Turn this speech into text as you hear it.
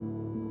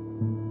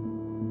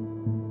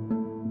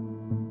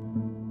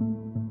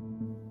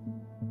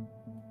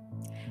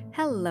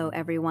Hello,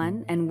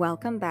 everyone, and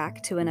welcome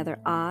back to another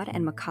odd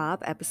and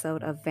macabre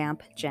episode of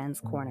Vamp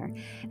Jen's Corner,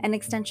 an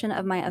extension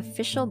of my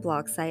official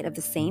blog site of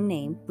the same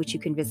name, which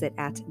you can visit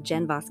at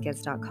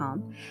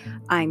jenvasquez.com.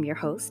 I'm your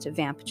host,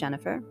 Vamp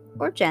Jennifer,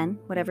 or Jen,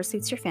 whatever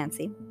suits your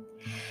fancy.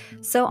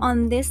 So,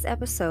 on this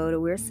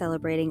episode, we're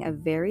celebrating a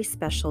very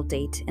special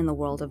date in the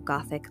world of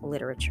Gothic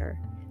literature,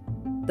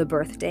 the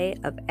birthday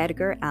of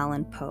Edgar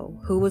Allan Poe,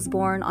 who was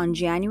born on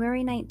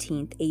January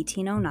 19th,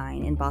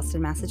 1809 in Boston,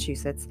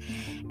 Massachusetts,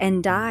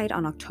 and died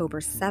on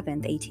October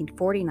 7th,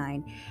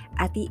 1849,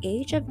 at the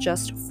age of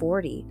just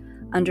 40,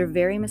 under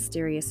very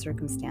mysterious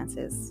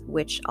circumstances,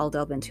 which I'll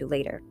delve into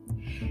later.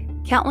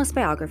 Countless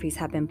biographies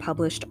have been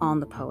published on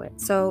the poet,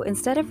 so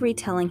instead of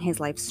retelling his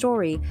life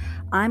story,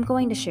 I'm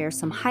going to share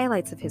some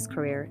highlights of his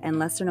career and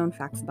lesser known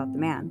facts about the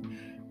man.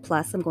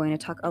 Plus, I'm going to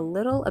talk a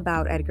little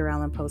about Edgar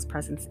Allan Poe's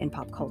presence in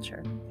pop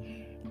culture.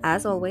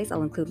 As always,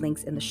 I'll include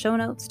links in the show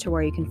notes to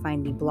where you can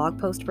find the blog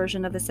post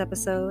version of this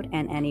episode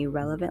and any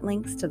relevant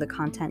links to the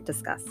content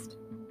discussed.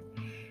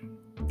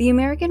 The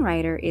American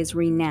writer is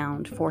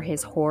renowned for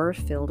his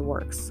horror-filled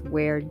works,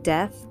 where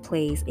death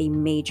plays a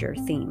major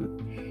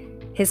theme.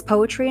 His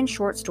poetry and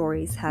short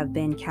stories have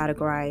been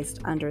categorized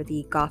under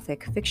the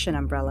Gothic fiction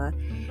umbrella,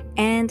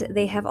 and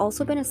they have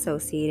also been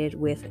associated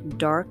with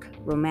dark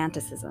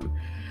romanticism,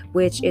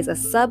 which is a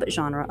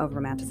subgenre of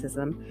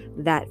romanticism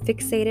that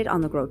fixated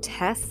on the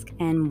grotesque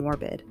and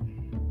morbid.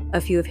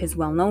 A few of his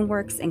well-known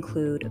works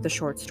include the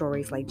short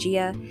stories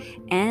Ligeia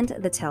and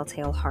The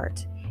Telltale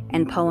Heart,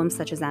 and poems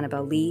such as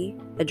Annabel Lee,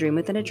 A Dream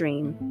Within a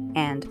Dream,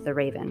 and The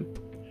Raven.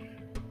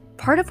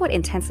 Part of what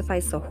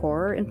intensifies the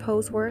horror in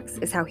Poe's works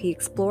is how he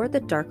explored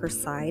the darker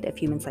side of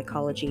human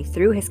psychology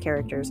through his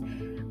characters,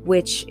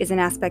 which is an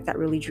aspect that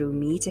really drew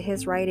me to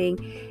his writing,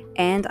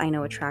 and I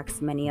know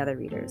attracts many other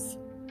readers.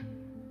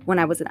 When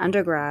I was an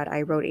undergrad,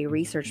 I wrote a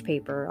research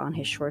paper on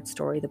his short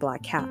story, The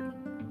Black Cat.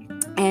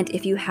 And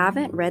if you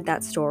haven't read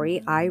that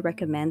story, I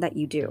recommend that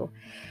you do.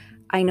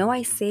 I know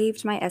I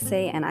saved my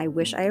essay and I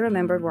wish I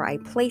remembered where I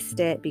placed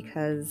it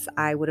because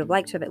I would have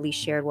liked to have at least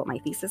shared what my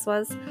thesis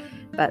was.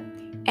 But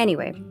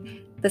anyway,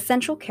 the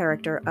central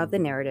character of the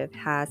narrative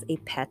has a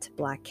pet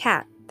black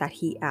cat that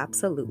he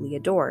absolutely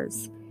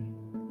adores.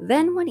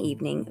 Then one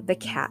evening, the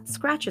cat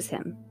scratches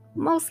him,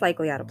 most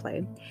likely out of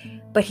play,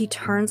 but he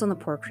turns on the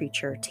poor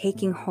creature,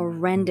 taking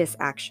horrendous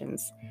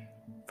actions.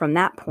 From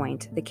that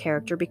point, the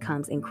character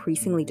becomes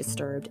increasingly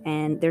disturbed,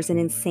 and there's an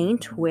insane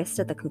twist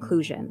at the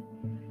conclusion.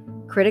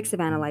 Critics have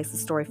analyzed the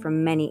story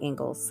from many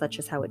angles, such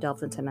as how it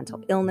delves into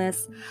mental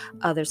illness.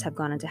 Others have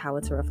gone into how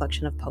it's a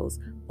reflection of Poe's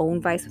own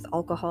vice with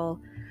alcohol.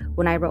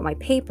 When I wrote my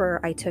paper,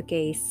 I took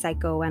a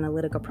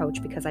psychoanalytic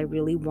approach because I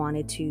really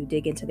wanted to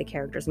dig into the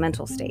character's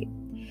mental state.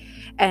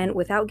 And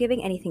without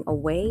giving anything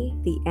away,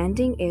 the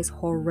ending is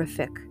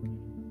horrific.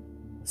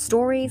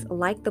 Stories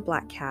like The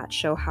Black Cat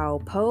show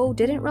how Poe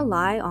didn't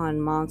rely on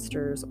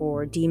monsters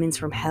or demons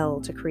from hell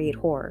to create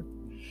horror.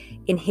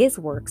 In his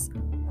works,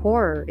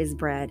 horror is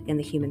bred in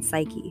the human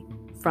psyche,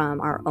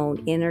 from our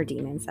own inner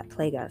demons that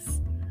plague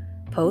us.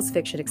 Poe's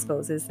fiction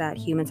exposes that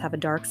humans have a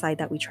dark side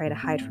that we try to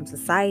hide from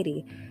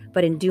society,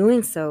 but in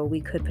doing so,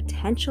 we could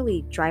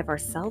potentially drive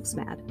ourselves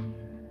mad.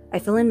 I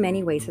feel in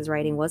many ways his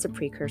writing was a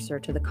precursor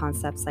to the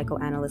concept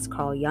psychoanalyst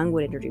Carl Jung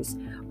would introduce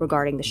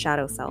regarding the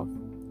shadow self.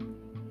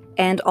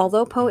 And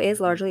although Poe is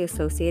largely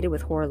associated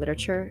with horror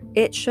literature,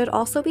 it should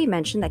also be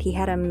mentioned that he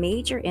had a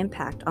major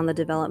impact on the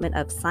development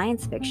of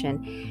science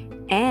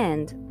fiction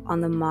and on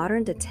the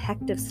modern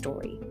detective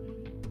story.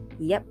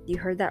 Yep, you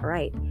heard that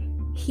right.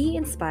 He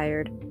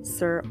inspired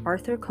Sir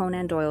Arthur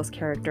Conan Doyle's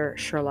character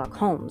Sherlock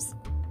Holmes.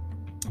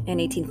 In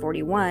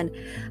 1841,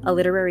 a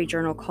literary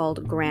journal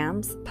called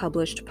Grams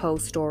published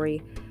Poe's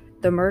story,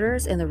 The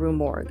Murders in the Rue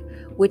Morgue,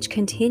 which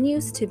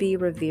continues to be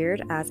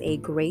revered as a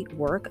great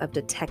work of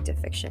detective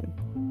fiction.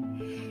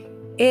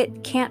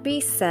 It can't be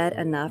said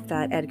enough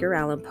that Edgar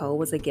Allan Poe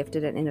was a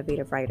gifted and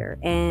innovative writer,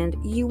 and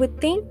you would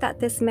think that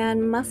this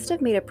man must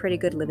have made a pretty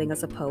good living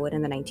as a poet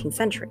in the 19th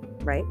century,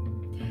 right?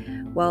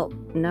 Well,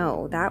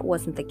 no, that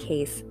wasn't the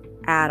case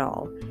at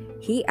all.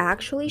 He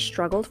actually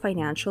struggled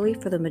financially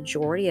for the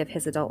majority of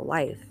his adult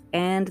life,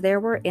 and there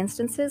were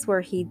instances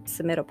where he'd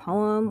submit a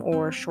poem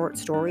or short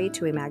story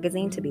to a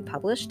magazine to be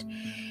published,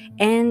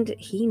 and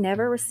he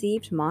never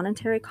received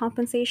monetary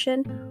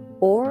compensation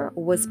or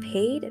was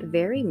paid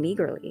very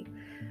meagerly.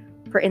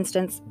 For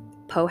instance,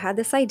 Poe had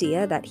this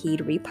idea that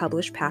he'd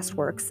republish past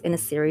works in a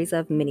series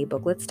of mini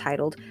booklets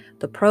titled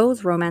The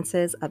Prose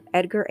Romances of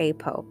Edgar A.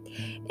 Poe,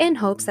 in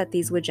hopes that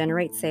these would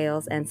generate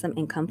sales and some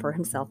income for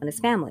himself and his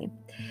family.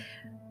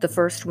 The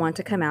first one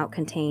to come out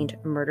contained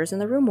Murders in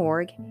the Rue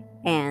Morgue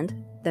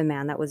and The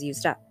Man That Was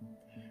Used Up.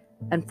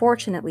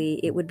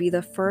 Unfortunately, it would be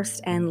the first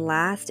and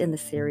last in the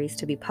series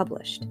to be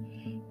published,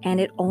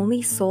 and it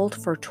only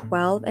sold for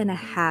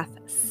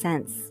 12.5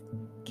 cents.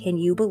 Can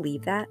you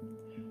believe that?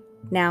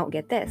 Now,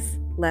 get this,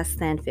 less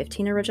than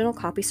 15 original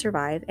copies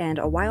survive, and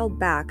a while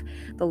back,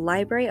 the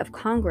Library of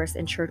Congress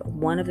insured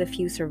one of the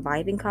few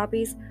surviving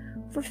copies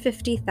for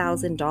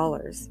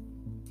 $50,000.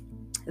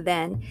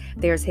 Then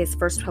there's his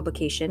first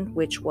publication,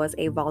 which was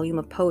a volume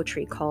of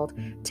poetry called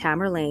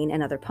Tamerlane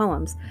and Other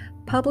Poems,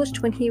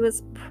 published when he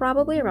was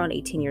probably around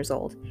 18 years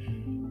old.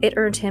 It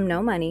earned him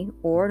no money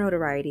or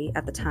notoriety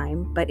at the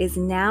time, but is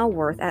now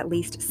worth at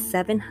least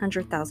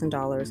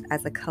 $700,000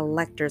 as a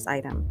collector's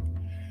item.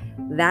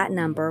 That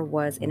number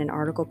was in an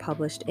article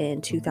published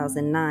in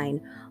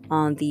 2009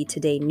 on the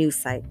Today News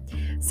site.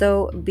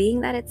 So,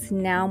 being that it's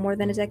now more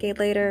than a decade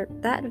later,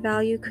 that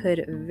value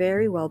could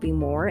very well be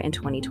more in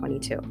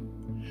 2022.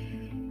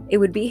 It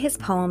would be his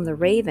poem The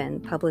Raven,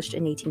 published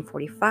in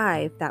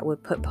 1845, that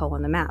would put Poe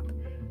on the map.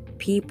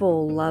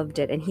 People loved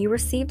it, and he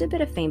received a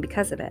bit of fame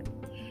because of it.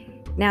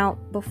 Now,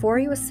 before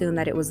you assume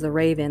that it was The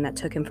Raven that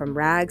took him from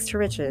rags to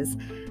riches,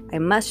 I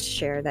must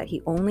share that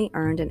he only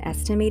earned an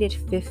estimated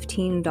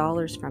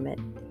 $15 from it.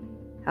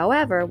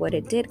 However, what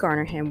it did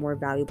garner him were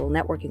valuable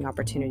networking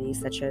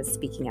opportunities, such as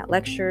speaking at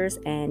lectures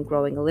and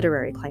growing a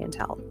literary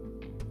clientele.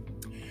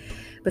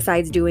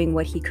 Besides doing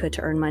what he could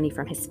to earn money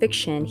from his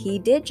fiction, he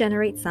did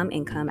generate some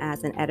income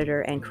as an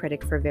editor and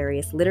critic for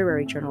various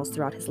literary journals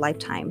throughout his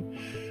lifetime.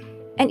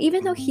 And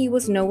even though he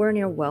was nowhere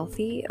near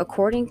wealthy,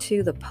 according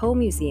to the Poe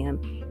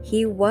Museum,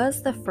 he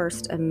was the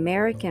first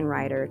American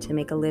writer to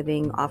make a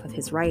living off of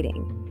his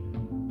writing.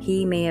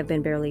 He may have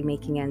been barely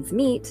making ends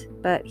meet,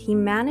 but he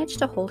managed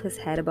to hold his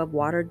head above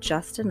water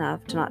just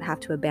enough to not have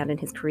to abandon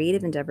his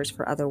creative endeavors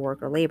for other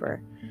work or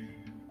labor.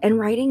 And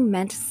writing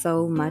meant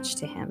so much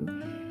to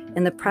him.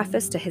 In the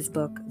preface to his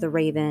book, The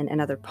Raven and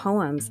Other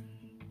Poems,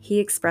 he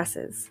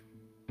expresses,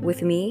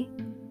 "With me,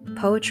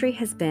 poetry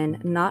has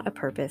been not a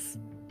purpose,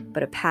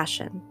 but a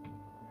passion."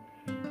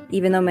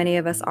 Even though many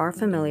of us are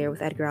familiar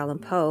with Edgar Allan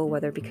Poe,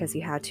 whether because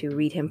you had to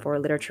read him for a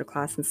literature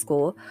class in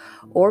school,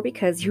 or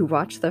because you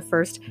watched the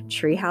first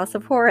Treehouse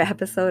of Horror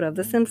episode of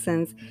The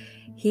Simpsons,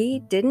 he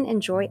didn't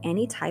enjoy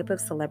any type of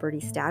celebrity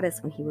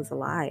status when he was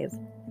alive.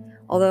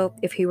 Although,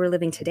 if he were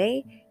living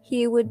today,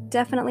 he would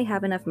definitely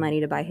have enough money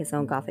to buy his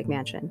own Gothic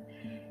mansion.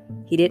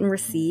 He didn't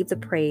receive the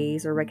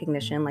praise or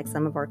recognition like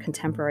some of our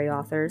contemporary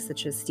authors,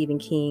 such as Stephen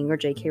King or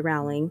J.K.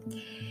 Rowling.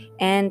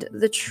 And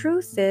the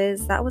truth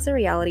is, that was a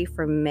reality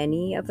for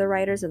many of the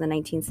writers of the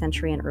 19th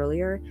century and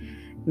earlier.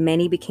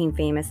 Many became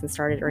famous and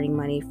started earning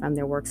money from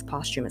their works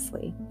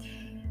posthumously.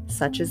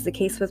 Such is the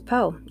case with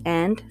Poe.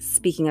 And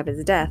speaking of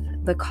his death,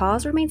 the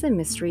cause remains a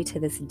mystery to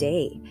this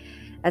day.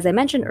 As I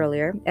mentioned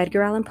earlier,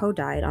 Edgar Allan Poe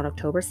died on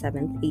October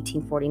 7,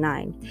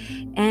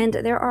 1849. And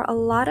there are a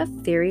lot of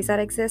theories that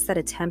exist that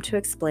attempt to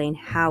explain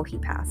how he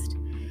passed.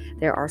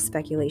 There are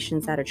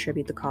speculations that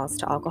attribute the cause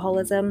to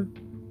alcoholism.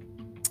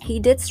 He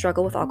did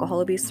struggle with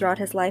alcohol abuse throughout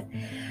his life,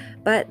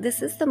 but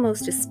this is the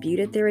most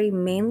disputed theory,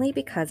 mainly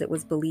because it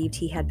was believed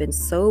he had been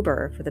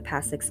sober for the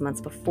past 6 months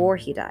before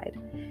he died.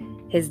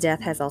 His death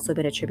has also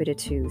been attributed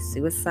to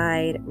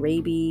suicide,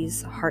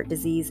 rabies, heart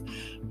disease,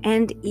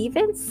 and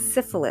even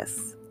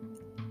syphilis.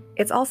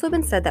 It's also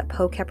been said that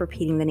Poe kept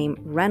repeating the name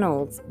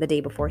Reynolds the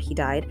day before he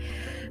died,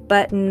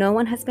 but no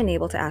one has been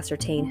able to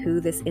ascertain who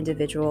this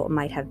individual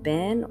might have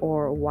been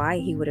or why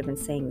he would have been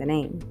saying the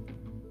name.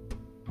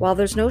 While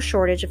there's no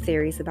shortage of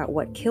theories about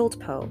what killed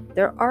Poe,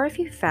 there are a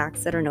few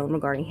facts that are known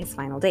regarding his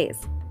final days.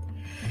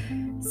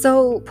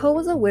 So, Poe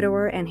was a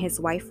widower and his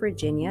wife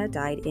Virginia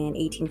died in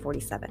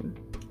 1847.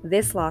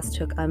 This loss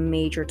took a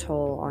major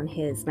toll on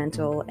his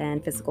mental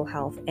and physical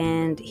health,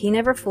 and he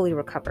never fully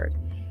recovered.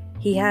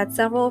 He had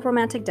several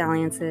romantic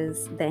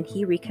dalliances, then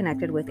he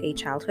reconnected with a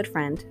childhood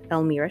friend,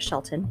 Elmira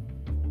Shelton,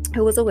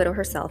 who was a widow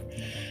herself,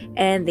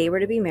 and they were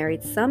to be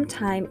married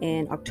sometime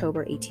in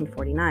October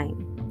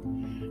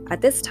 1849.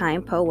 At this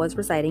time, Poe was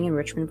residing in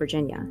Richmond,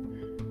 Virginia.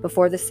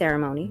 Before the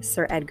ceremony,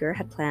 Sir Edgar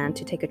had planned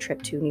to take a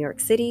trip to New York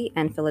City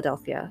and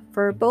Philadelphia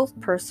for both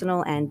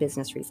personal and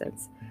business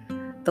reasons.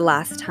 The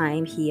last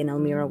time he and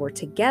Elmira were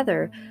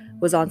together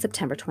was on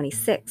September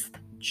 26th,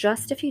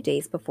 just a few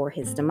days before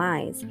his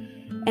demise,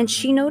 and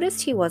she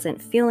noticed he wasn't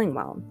feeling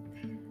well.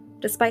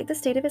 Despite the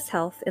state of his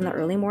health, in the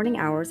early morning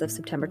hours of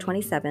September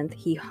 27th,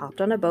 he hopped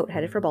on a boat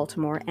headed for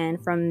Baltimore,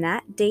 and from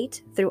that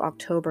date through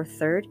October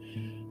 3rd,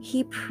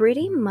 he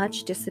pretty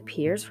much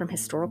disappears from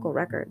historical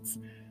records.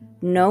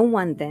 No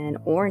one then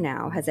or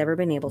now has ever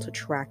been able to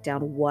track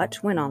down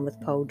what went on with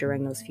Poe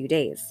during those few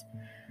days.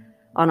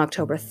 On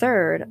October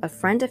 3rd, a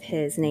friend of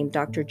his named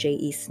Dr.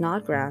 J.E.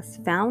 Snodgrass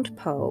found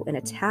Poe in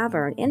a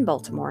tavern in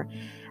Baltimore,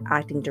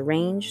 acting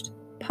deranged,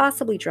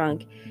 possibly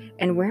drunk,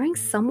 and wearing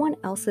someone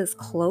else's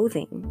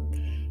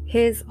clothing.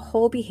 His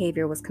whole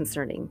behavior was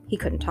concerning. He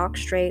couldn't talk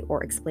straight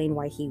or explain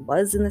why he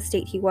was in the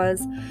state he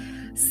was,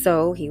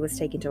 so he was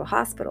taken to a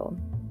hospital.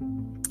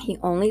 He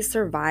only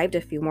survived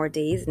a few more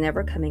days,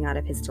 never coming out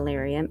of his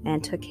delirium,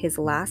 and took his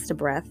last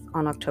breath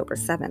on October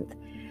 7th.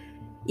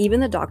 Even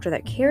the doctor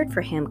that cared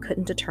for him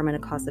couldn't determine a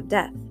cause of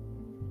death.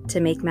 To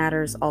make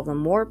matters all the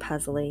more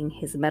puzzling,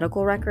 his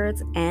medical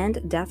records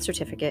and death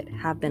certificate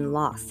have been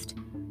lost.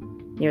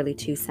 Nearly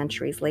 2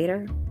 centuries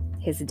later,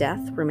 his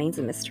death remains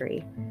a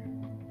mystery.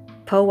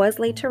 Poe was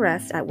laid to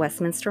rest at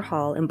Westminster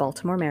Hall in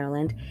Baltimore,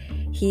 Maryland.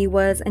 He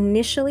was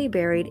initially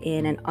buried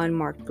in an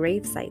unmarked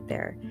grave site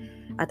there.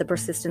 At the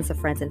persistence of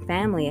friends and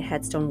family, a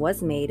headstone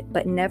was made,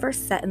 but never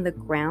set in the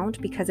ground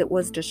because it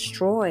was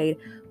destroyed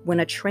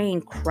when a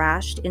train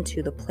crashed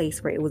into the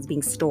place where it was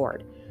being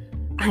stored.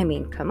 I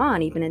mean, come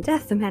on, even in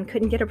death, the man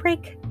couldn't get a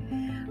break.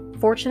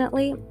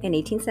 Fortunately, in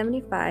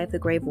 1875, the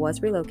grave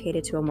was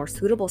relocated to a more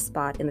suitable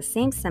spot in the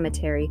same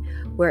cemetery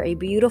where a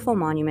beautiful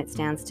monument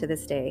stands to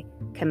this day,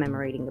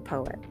 commemorating the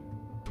poet.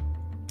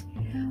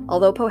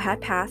 Although Poe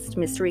had passed,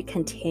 mystery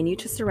continued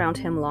to surround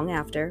him long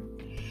after.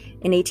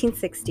 In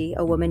 1860,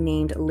 a woman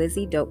named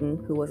Lizzie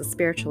Doughton, who was a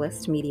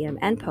spiritualist, medium,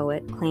 and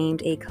poet,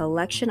 claimed a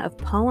collection of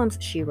poems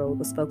she wrote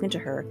was spoken to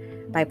her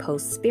by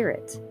Poe's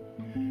spirit.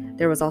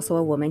 There was also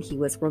a woman he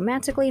was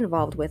romantically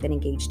involved with and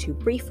engaged to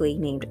briefly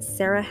named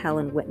Sarah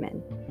Helen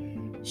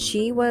Whitman.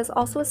 She was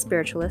also a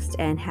spiritualist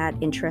and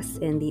had interests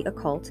in the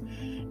occult,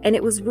 and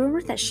it was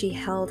rumored that she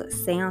held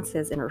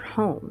seances in her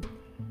home.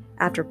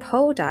 After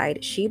Poe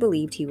died, she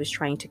believed he was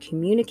trying to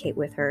communicate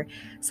with her,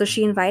 so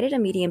she invited a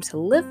medium to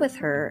live with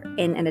her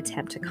in an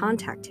attempt to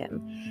contact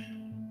him.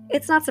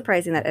 It's not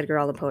surprising that Edgar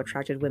Allan Poe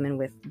attracted women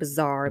with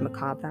bizarre and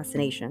macabre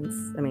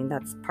fascinations. I mean,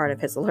 that's part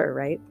of his allure,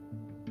 right?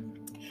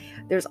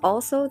 There's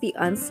also the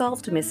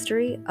unsolved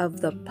mystery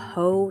of the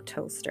Poe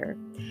toaster.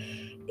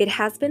 It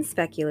has been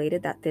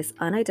speculated that this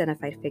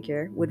unidentified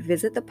figure would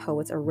visit the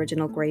poet's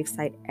original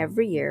gravesite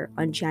every year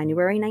on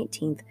January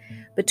 19th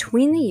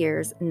between the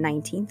years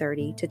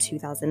 1930 to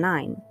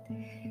 2009.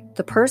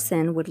 The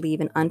person would leave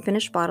an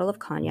unfinished bottle of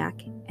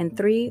cognac and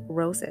 3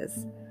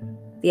 roses.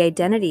 The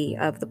identity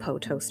of the Poe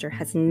toaster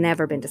has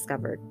never been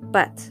discovered,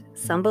 but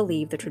some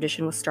believe the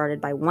tradition was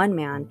started by one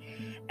man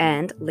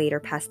and later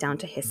passed down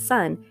to his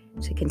son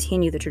to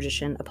continue the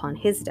tradition upon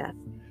his death.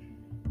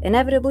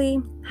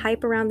 Inevitably,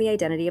 hype around the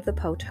identity of the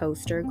Poe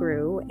toaster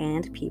grew,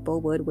 and people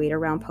would wait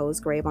around Poe's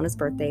grave on his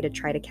birthday to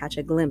try to catch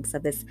a glimpse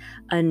of this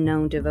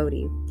unknown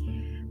devotee.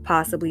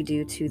 Possibly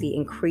due to the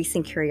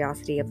increasing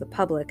curiosity of the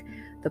public,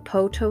 the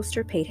Poe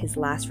toaster paid his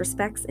last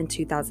respects in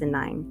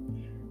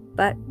 2009.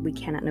 But we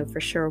cannot know for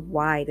sure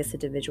why this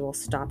individual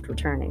stopped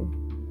returning.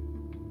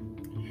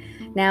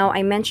 Now,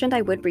 I mentioned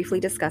I would briefly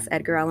discuss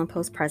Edgar Allan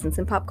Poe's presence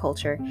in pop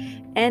culture,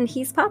 and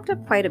he's popped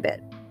up quite a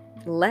bit.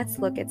 Let's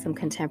look at some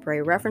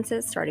contemporary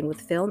references, starting with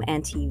film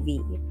and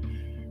TV.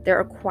 There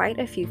are quite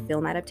a few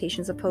film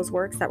adaptations of Poe's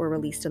works that were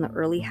released in the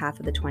early half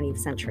of the 20th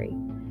century.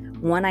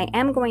 One I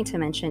am going to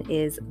mention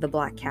is The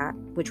Black Cat,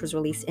 which was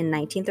released in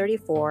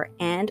 1934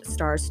 and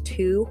stars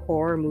 2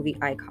 horror movie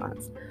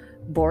icons,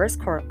 Boris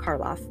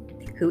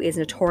Karloff, who is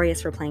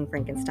notorious for playing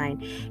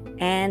Frankenstein,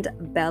 and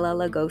Bela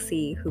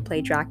Lugosi, who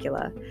played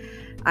Dracula.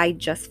 I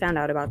just found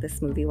out about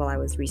this movie while I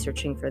was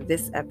researching for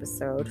this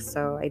episode,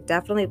 so I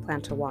definitely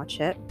plan to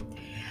watch it.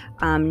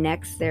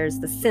 Next, there's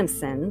The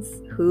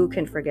Simpsons. Who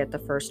can forget the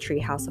first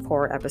Treehouse of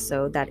Horror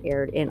episode that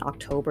aired in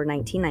October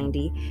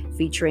 1990,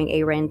 featuring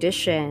a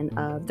rendition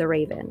of The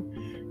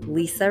Raven?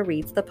 Lisa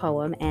reads the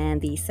poem,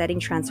 and the setting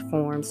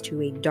transforms to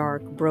a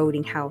dark,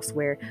 brooding house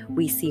where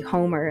we see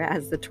Homer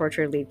as the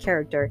tortured lead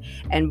character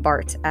and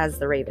Bart as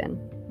the Raven.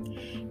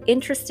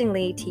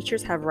 Interestingly,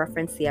 teachers have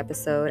referenced the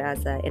episode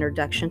as an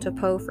introduction to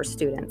Poe for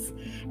students,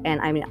 and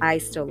I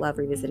still love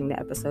revisiting the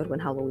episode when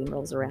Halloween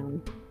rolls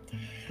around.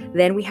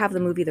 Then we have the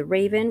movie The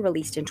Raven,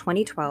 released in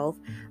 2012.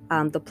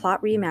 The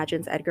plot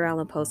reimagines Edgar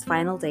Allan Poe's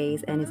final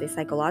days and is a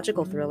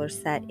psychological thriller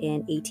set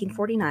in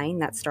 1849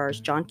 that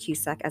stars John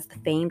Cusack as the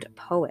famed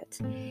poet.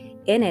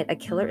 In it, a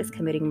killer is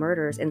committing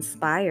murders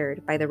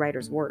inspired by the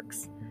writer's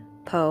works.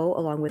 Poe,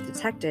 along with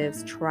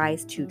detectives,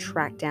 tries to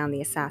track down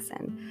the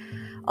assassin.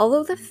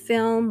 Although the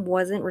film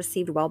wasn't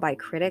received well by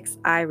critics,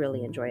 I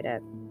really enjoyed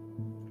it.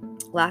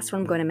 Last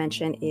one I'm going to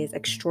mention is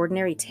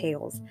Extraordinary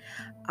Tales.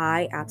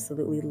 I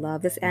absolutely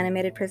love this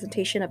animated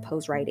presentation of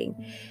Poe's writing.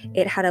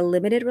 It had a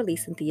limited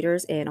release in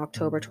theaters in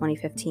October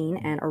 2015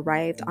 and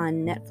arrived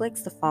on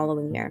Netflix the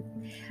following year.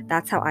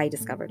 That's how I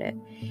discovered it.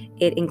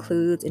 It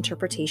includes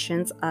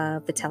interpretations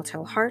of The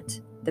Telltale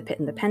Heart, The Pit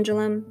and the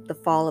Pendulum, The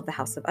Fall of the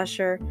House of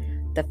Usher,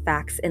 The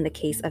Facts in the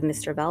Case of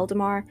Mr.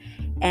 Valdemar,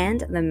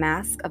 and The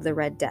Mask of the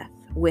Red Death,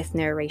 with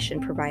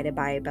narration provided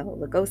by Bela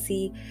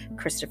Lugosi,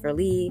 Christopher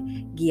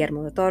Lee,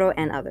 Guillermo del Toro,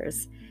 and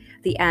others.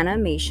 The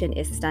animation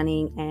is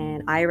stunning,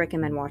 and I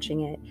recommend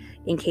watching it.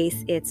 In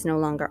case it's no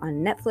longer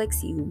on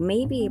Netflix, you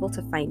may be able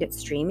to find it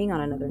streaming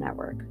on another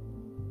network.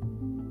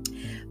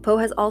 Poe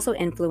has also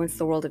influenced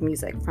the world of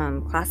music,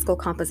 from classical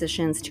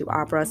compositions to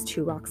operas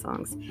to rock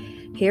songs.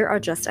 Here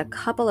are just a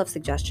couple of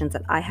suggestions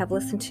that I have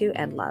listened to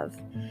and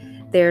love.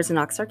 There's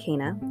Nox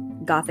Arcana.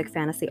 Gothic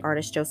fantasy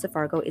artist Joseph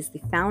Argo is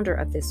the founder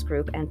of this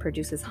group and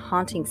produces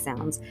haunting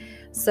sounds,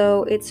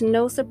 so it's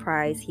no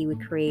surprise he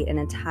would create an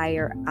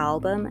entire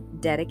album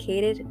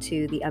dedicated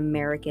to the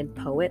American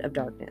poet of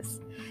darkness.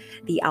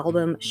 The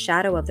album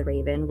Shadow of the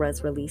Raven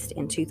was released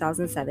in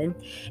 2007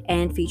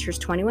 and features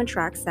 21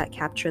 tracks that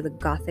capture the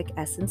Gothic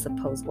essence of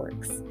Poe's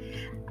works.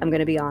 I'm going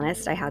to be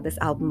honest, I had this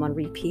album on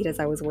repeat as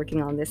I was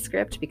working on this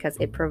script because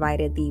it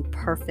provided the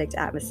perfect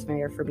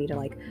atmosphere for me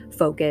to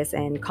focus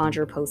and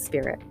conjure Poe's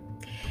spirit.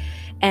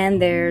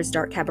 And there's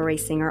dark cabaret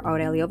singer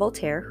Aurelio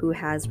Voltaire, who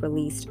has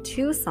released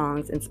 2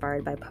 songs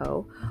inspired by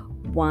Poe.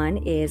 One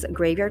is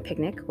Graveyard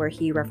Picnic, where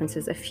he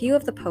references a few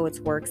of the poet's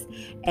works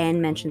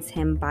and mentions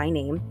him by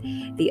name.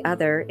 The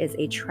other is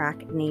a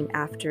track named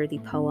after the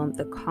poem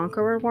The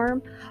Conqueror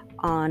Worm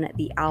on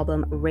the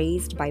album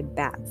Raised by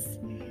Bats.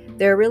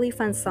 They're really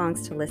fun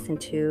songs to listen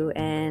to,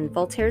 and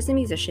Voltaire's a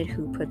musician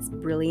who puts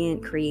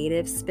brilliant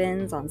creative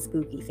spins on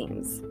spooky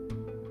themes.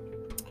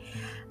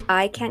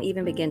 I can't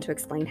even begin to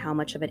explain how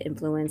much of an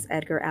influence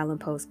Edgar Allan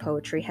Poe's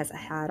poetry has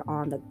had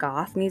on the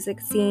goth music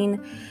scene.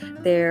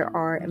 There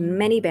are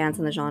many bands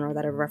in the genre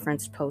that have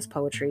referenced Poe's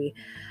poetry.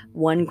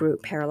 One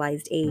group,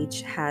 Paralyzed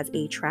Age, has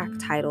a track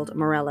titled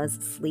Morella's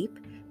Sleep,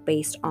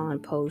 based on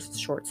Poe's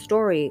short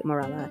story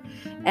Morella,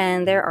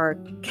 and there are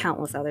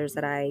countless others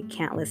that I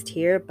can't list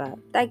here, but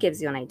that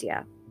gives you an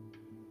idea.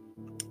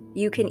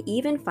 You can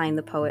even find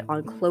the poet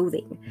on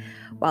clothing.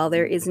 While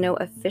there is no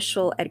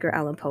official Edgar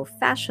Allan Poe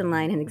fashion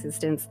line in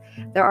existence,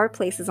 there are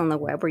places on the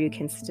web where you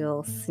can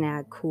still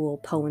snag cool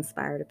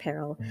Poe-inspired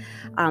apparel.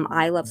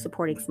 I love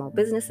supporting small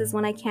businesses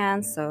when I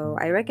can, so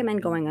I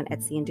recommend going on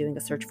Etsy and doing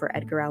a search for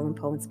Edgar Allan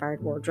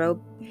Poe-inspired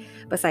wardrobe.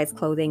 Besides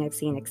clothing, I've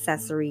seen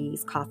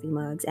accessories, coffee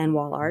mugs, and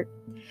wall art.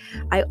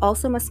 I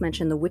also must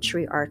mention the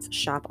Witchery Arts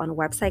shop on a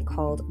website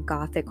called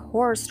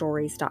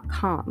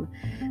GothicHorrorStories.com.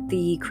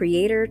 The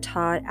creator,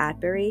 Todd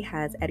Atbury,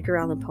 has Edgar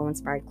Allan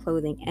Poe-inspired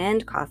clothing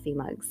and coffee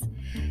mugs.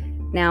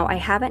 Now, I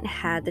haven't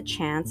had the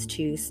chance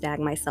to snag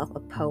myself a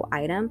Poe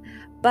item,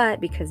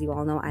 but because you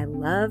all know I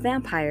love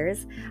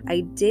vampires,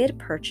 I did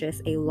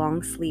purchase a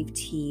long sleeve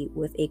tee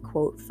with a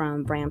quote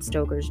from Bram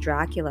Stoker's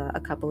Dracula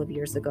a couple of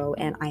years ago,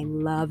 and I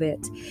love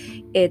it.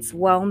 It's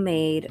well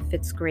made,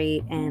 fits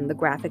great, and the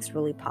graphics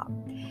really pop.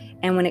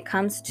 And when it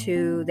comes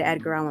to the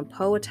Edgar Allan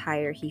Poe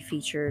attire he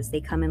features,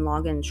 they come in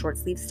long and short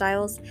sleeve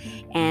styles,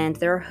 and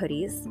there are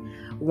hoodies.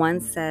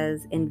 One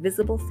says,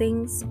 "Invisible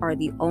things are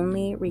the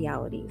only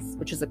realities,"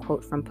 which is a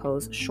quote from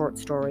Poe's short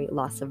story,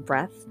 Loss of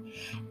Breath.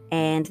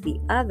 And the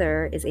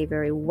other is a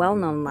very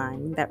well-known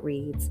line that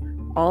reads,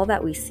 "All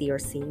that we see or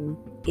seem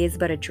is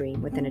but a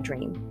dream within a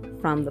dream,"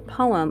 from the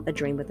poem A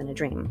Dream Within a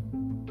Dream.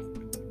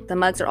 The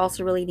mugs are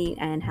also really neat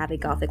and have a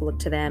gothic look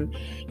to them.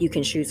 You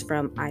can choose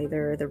from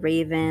either the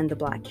Raven, the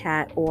Black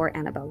Cat, or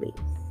Annabelle Lee.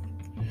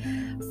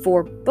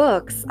 For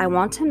books, I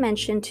want to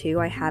mention 2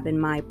 I have in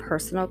my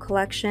personal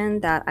collection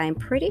that I'm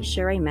pretty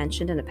sure I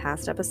mentioned in a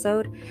past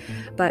episode,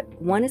 but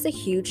one is a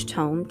huge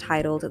tome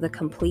titled The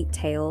Complete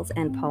Tales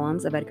and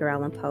Poems of Edgar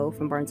Allan Poe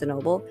from Barnes &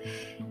 Noble,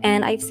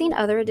 and I've seen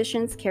other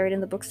editions carried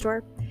in the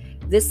bookstore.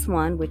 This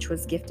one, which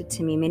was gifted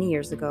to me many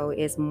years ago,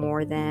 is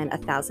more than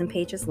 1,000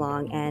 pages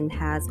long and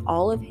has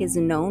all of his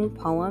known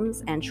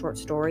poems and short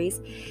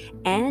stories,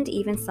 and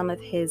even some of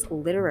his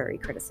literary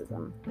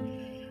criticism.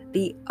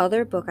 The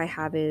other book I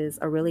have is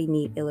a really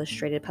neat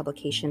illustrated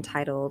publication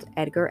titled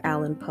Edgar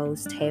Allan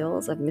Poe's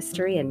Tales of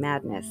Mystery and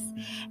Madness,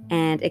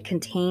 and it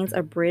contains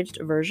abridged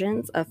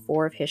versions of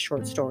 4 of his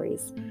short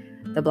stories: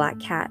 The Black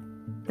Cat,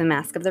 The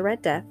Mask of the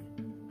Red Death,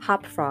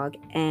 Hop Frog,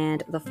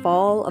 and The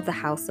Fall of the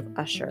House of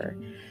Usher.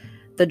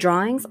 The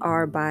drawings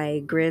are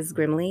by Grizz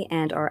Grimley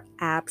and are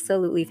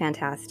absolutely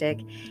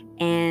fantastic.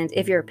 And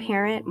if you're a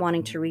parent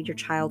wanting to read your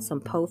child some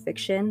Poe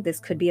fiction, this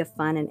could be a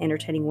fun and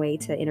entertaining way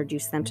to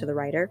introduce them to the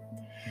writer.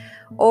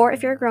 Or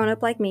if you're a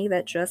grown-up like me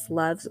that just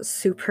loves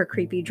super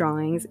creepy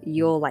drawings,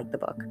 you'll like the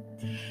book.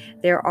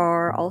 There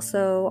are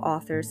also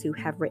authors who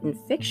have written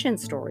fiction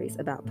stories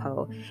about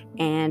Poe,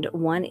 and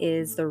one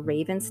is The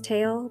Raven's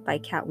Tale by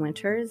Kat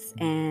Winters,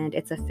 and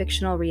it's a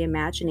fictional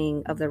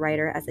reimagining of the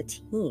writer as a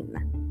teen.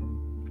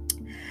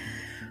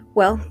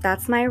 Well,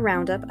 that's my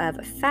roundup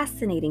of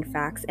fascinating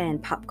facts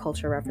and pop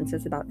culture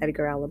references about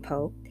Edgar Allan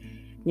Poe.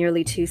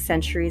 Nearly 2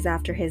 centuries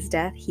after his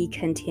death, he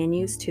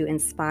continues to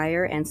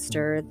inspire and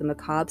stir the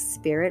macabre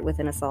spirit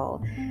within us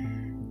all.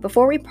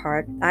 Before we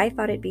part, I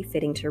thought it'd be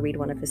fitting to read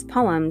one of his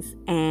poems,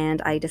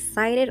 and I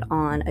decided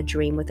on A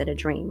Dream Within a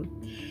Dream.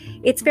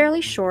 It's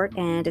fairly short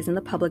and is in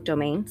the public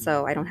domain,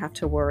 so I don't have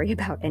to worry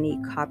about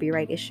any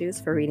copyright issues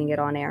for reading it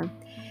on air.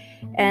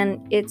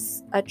 And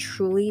it's a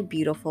truly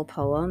beautiful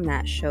poem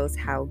that shows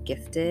how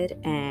gifted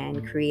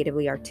and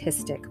creatively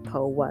artistic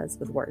Poe was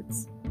with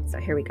words. So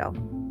here we go.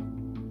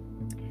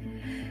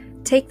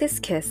 Take this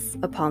kiss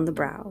upon the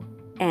brow,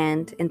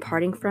 and in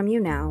parting from you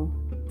now,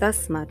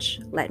 thus much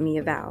let me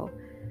avow.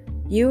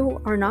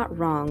 You are not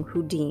wrong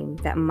who deem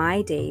that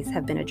my days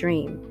have been a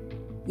dream.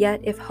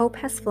 Yet if hope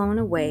has flown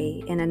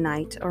away in a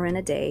night or in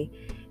a day,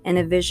 in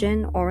a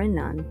vision or in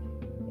none,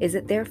 is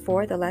it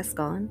therefore the less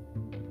gone?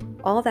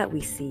 All that we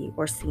see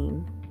or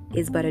seem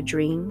is but a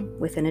dream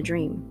within a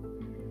dream.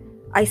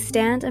 I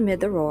stand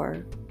amid the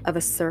roar of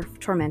a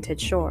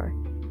surf-tormented shore,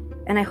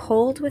 and I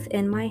hold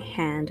within my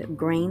hand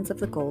grains of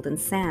the golden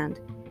sand.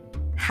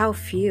 How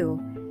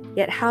few,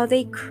 yet how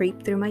they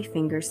creep through my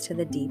fingers to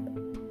the deep,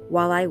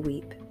 while I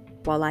weep,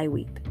 while I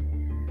weep.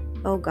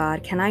 O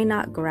God, can I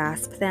not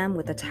grasp them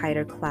with a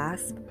tighter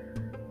clasp?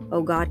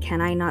 O God,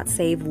 can I not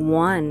save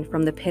one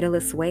from the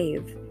pitiless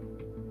wave?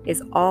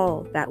 Is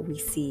all that we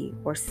see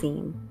or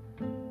seem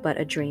but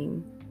a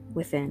dream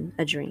within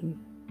a dream.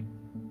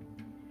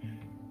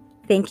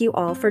 Thank you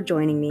all for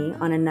joining me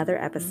on another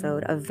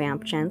episode of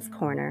Vamp Jen's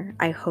Corner.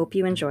 I hope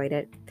you enjoyed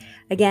it.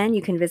 Again,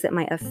 you can visit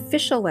my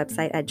official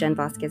website at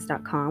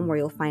jenvasquez.com where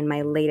you'll find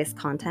my latest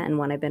content and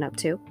what I've been up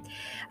to.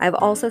 I've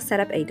also set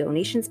up a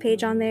donations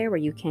page on there where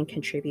you can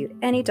contribute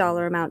any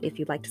dollar amount if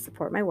you'd like to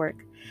support my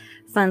work.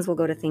 Funds will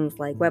go to things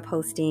like web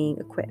hosting,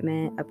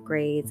 equipment,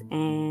 upgrades,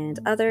 and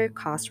other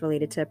costs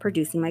related to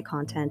producing my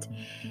content.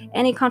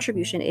 Any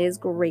contribution is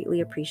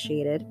greatly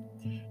appreciated.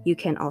 You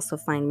can also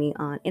find me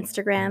on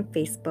Instagram,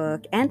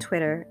 Facebook, and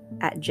Twitter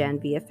at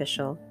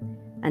GenVOfficial.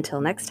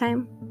 Until next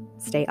time,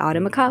 stay odd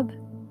and macabre.